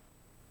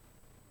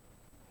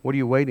 What are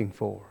you waiting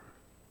for?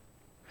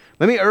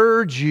 Let me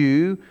urge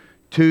you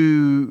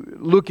to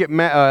look at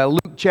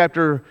Luke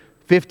chapter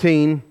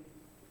 15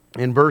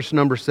 and verse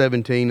number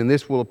 17, and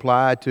this will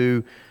apply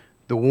to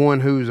the one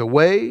who's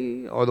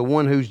away or the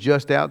one who's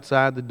just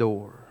outside the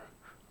door.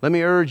 Let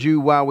me urge you,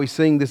 while we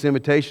sing this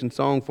invitation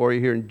song for you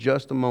here in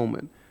just a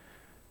moment,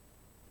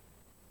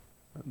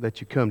 that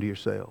you come to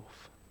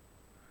yourself.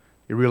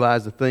 You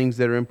realize the things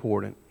that are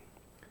important,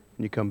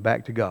 and you come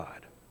back to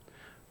God.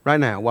 Right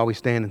now, while we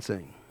stand and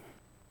sing.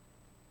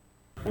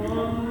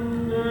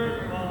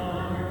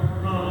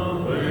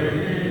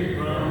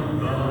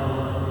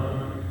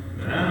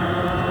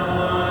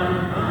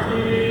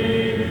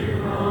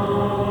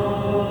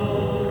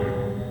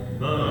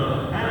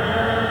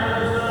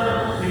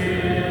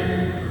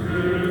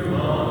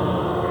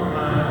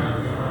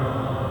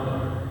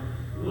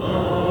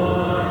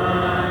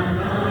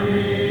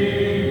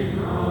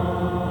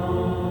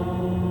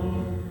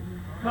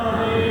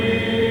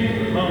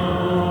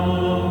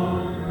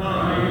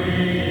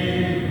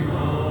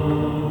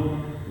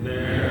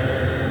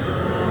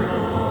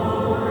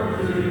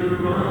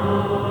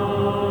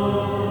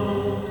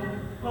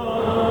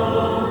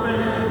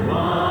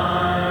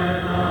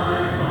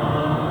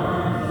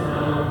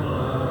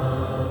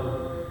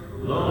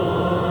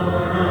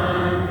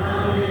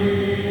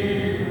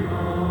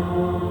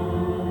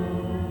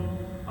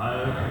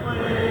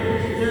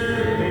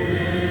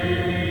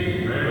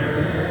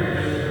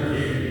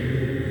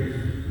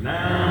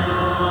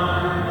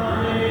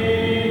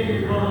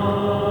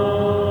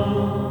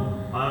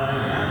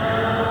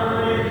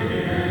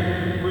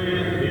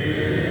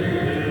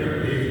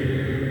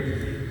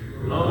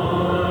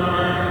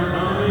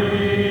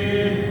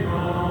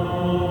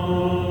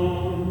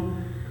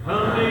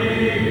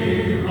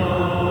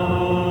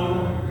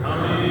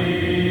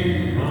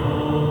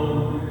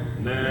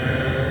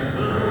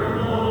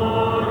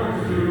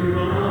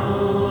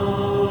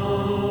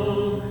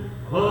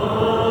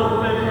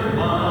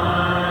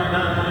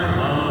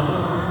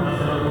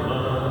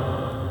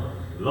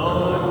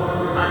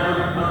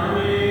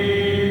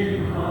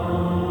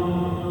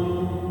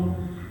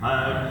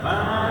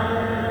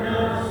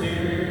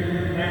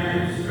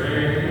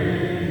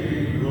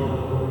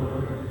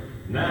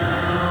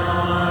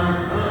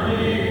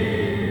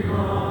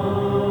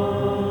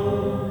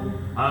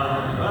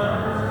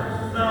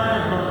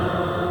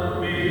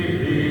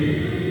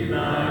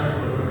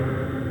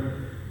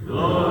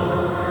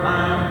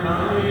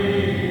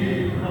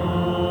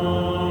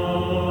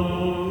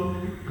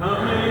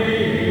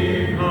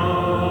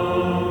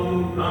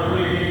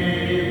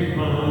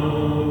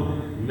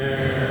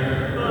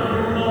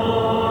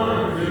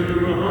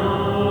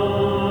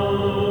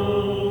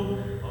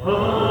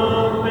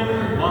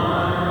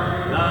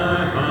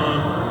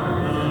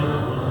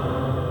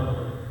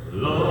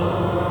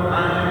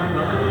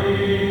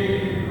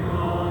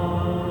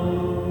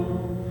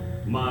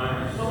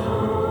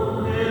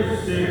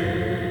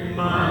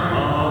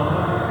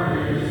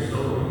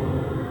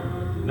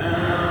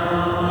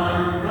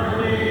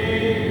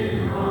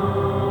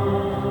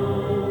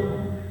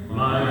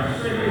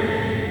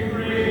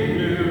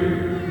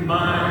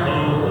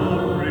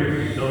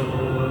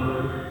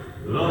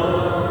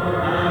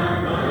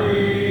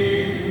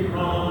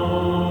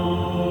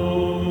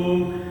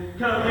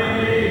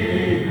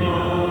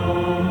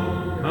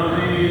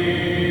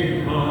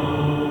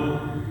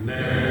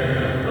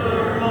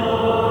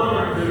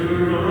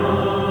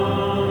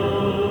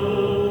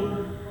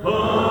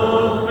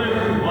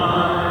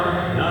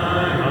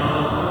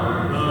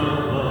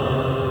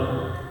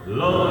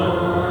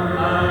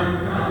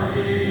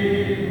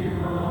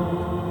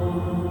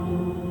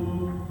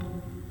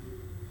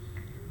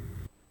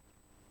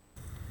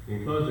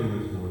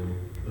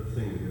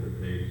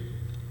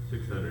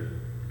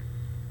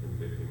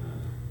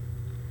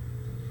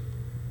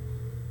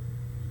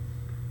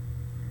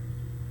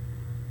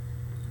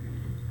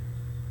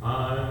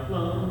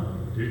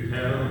 to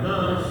tell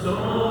the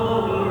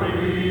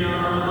story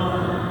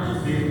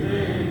of the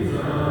things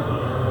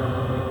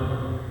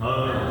above,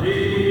 of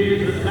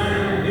Jesus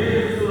and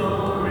his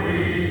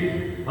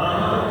glory,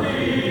 of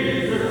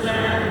Jesus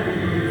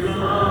and his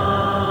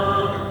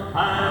love. I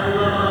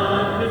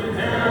love to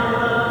tell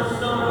the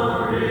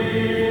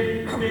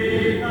story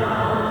because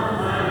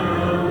I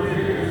know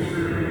it's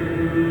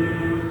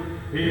true.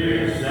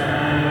 It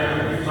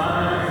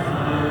satisfies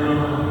my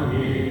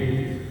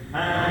longing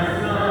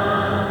as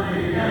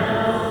nothing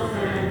else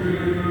can do.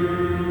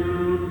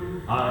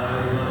 I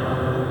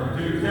love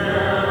to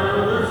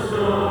tell the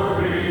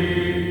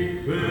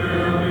story,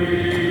 will be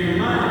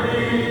my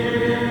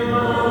theme in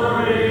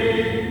glory,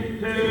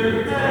 to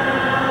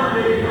tell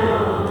the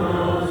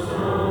old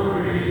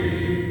story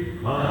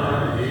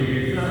of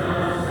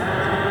Jesus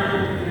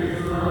and his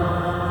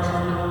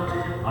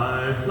love. I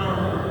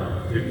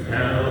love to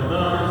tell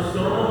the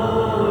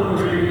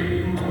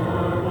story,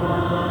 more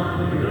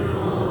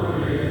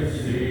wonderful it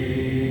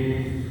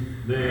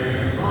seems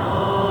than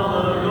all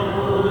the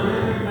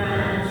golden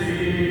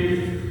fancies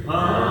of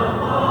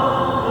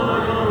all the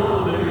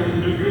golden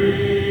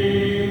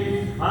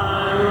dreams. I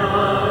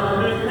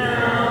love to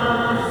tell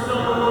the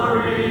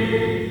story,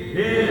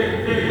 it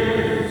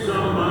did so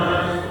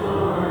much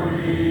for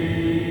me,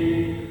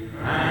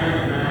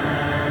 and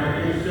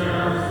that is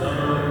just the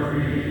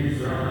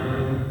reason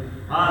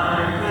I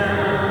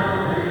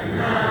tell it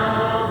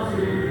now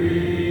to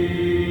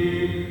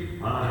thee.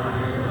 I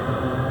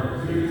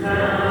love to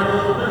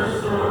tell the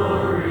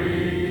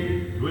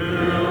story,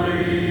 will be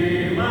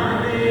my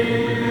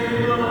theme in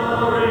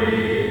glory,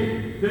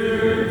 to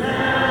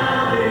tell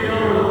the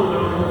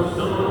old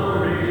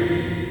story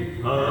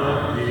of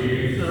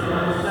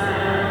Jesus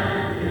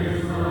and his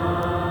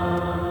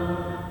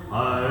love. I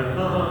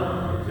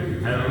love to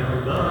tell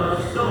the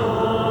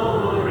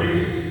story,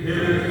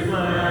 his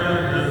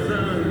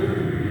pleasant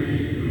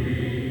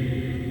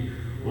relief.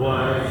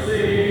 What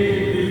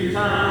seems each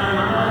time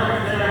I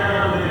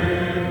tell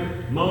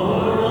him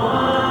more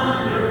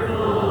wonderfully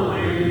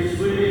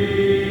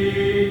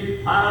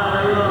sweet. I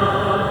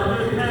love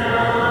to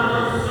tell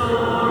the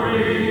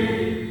story,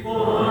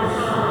 for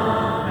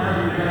some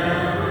have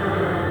never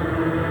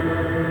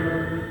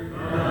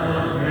heard the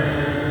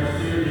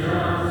message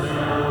of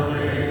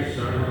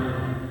salvation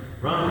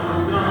from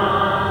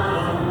God's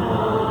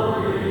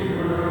unholy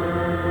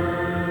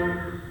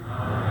word. I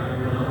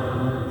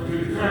love to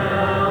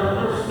tell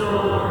the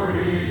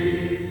story,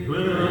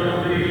 will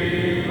be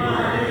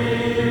my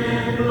theme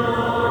in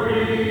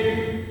glory,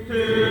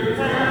 to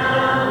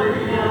tell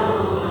the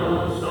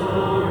old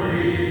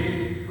story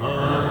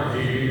of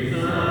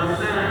Jesus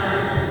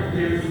and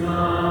his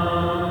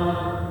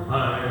love. I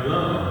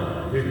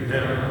love to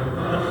tell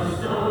the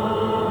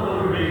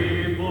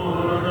story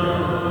for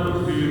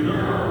those who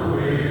know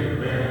it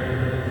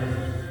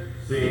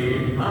best,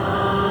 seem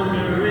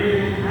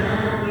hungering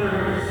and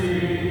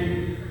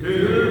thirsting to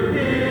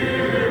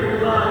hear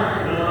it like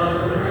the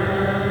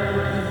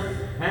rest.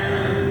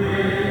 And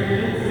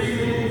in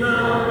singing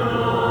of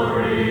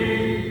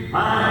glory, I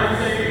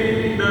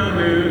sing the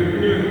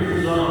new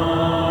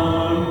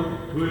song.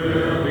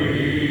 Will be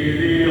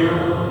the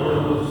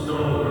old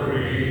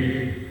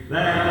story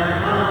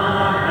that I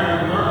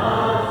have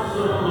loved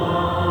so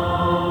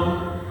long.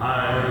 I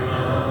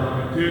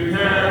love to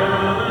tell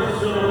the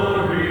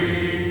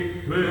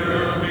story,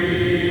 will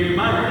be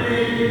my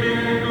theme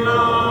in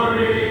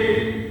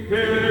glory,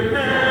 to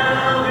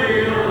tell the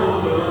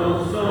old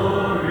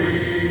story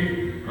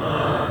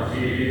of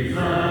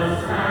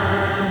Jesus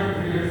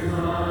and his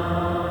love.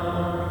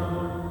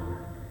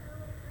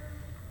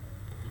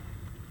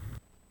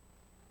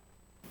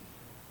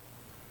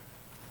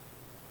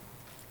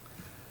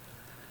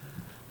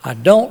 I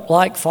don't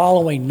like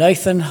following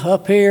Nathan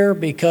up here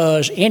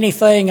because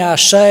anything I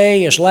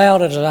say, as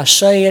loud as I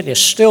say it, is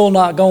still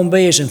not going to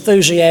be as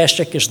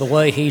enthusiastic as the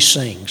way he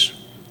sings.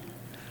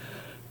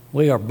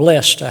 We are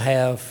blessed to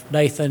have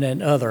Nathan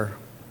and other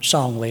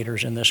song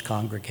leaders in this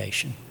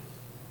congregation.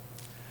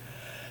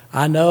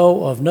 I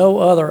know of no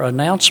other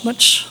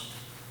announcements,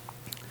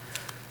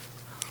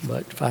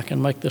 but if I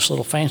can make this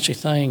little fancy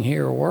thing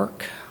here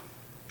work.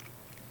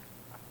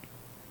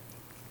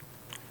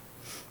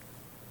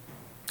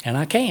 And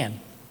I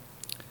can.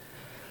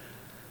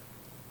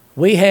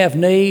 We have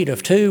need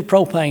of 2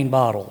 propane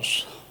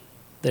bottles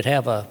that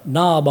have a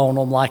knob on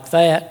them like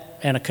that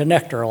and a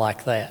connector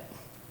like that.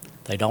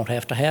 They don't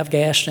have to have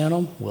gas in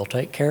them. We'll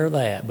take care of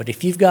that. But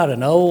if you've got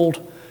an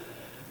old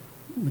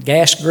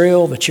gas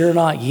grill that you're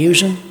not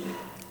using,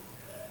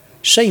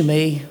 see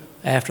me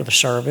after the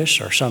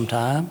service or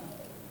sometime.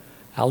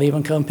 I'll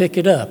even come pick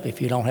it up if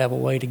you don't have a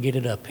way to get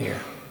it up here.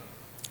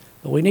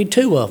 But we need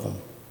 2 of them.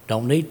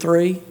 Don't need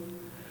 3.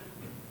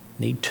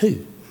 Need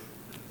 2,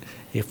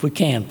 if we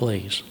can,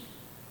 please.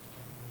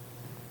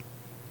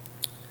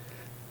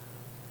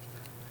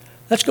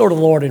 Let's go to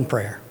the Lord in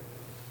prayer.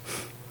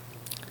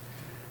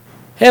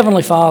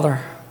 Heavenly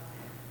Father,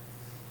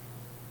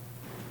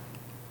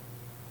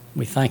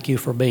 we thank you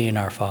for being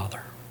our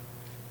Father.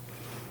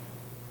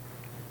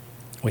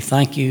 We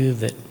thank you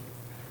that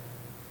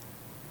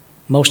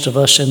Most of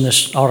us in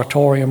this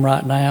auditorium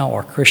right now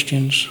are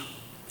Christians,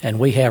 and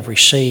we have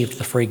received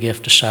the free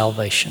gift of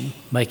salvation,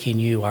 making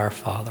you our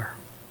Father.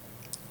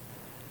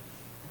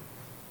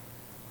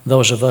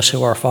 Those of us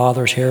who are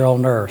fathers here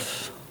on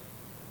earth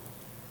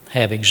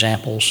have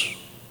examples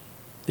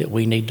that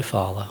we need to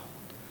follow.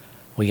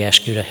 We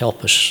ask you to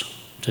help us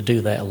to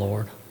do that,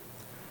 Lord,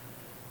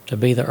 to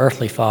be the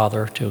earthly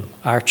father to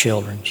our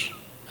children,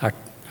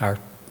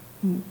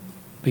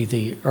 be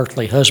the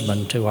earthly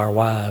husband to our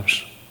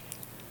wives.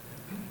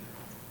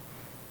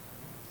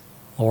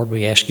 Lord,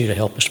 we ask you to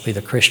help us be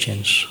the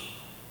Christians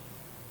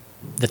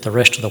that the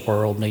rest of the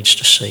world needs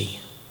to see.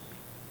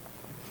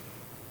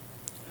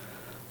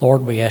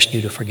 Lord, we ask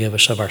you to forgive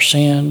us of our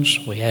sins.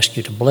 We ask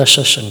you to bless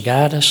us and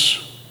guide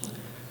us.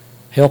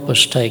 Help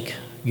us take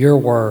your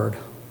word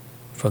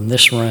from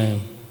this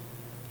room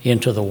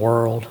into the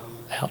world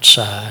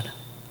outside,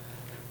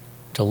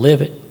 to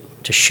live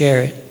it, to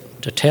share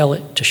it, to tell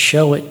it, to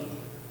show it.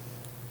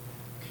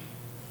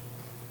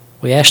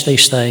 We ask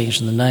these things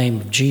in the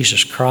name of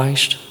Jesus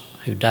Christ,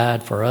 who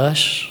died for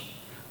us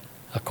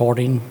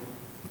according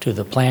to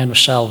the plan of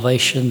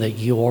salvation that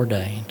you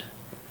ordained.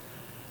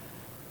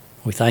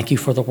 We thank you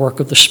for the work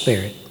of the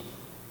Spirit.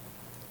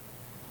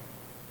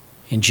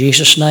 In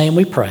Jesus' name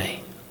we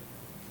pray.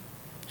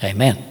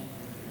 Amen.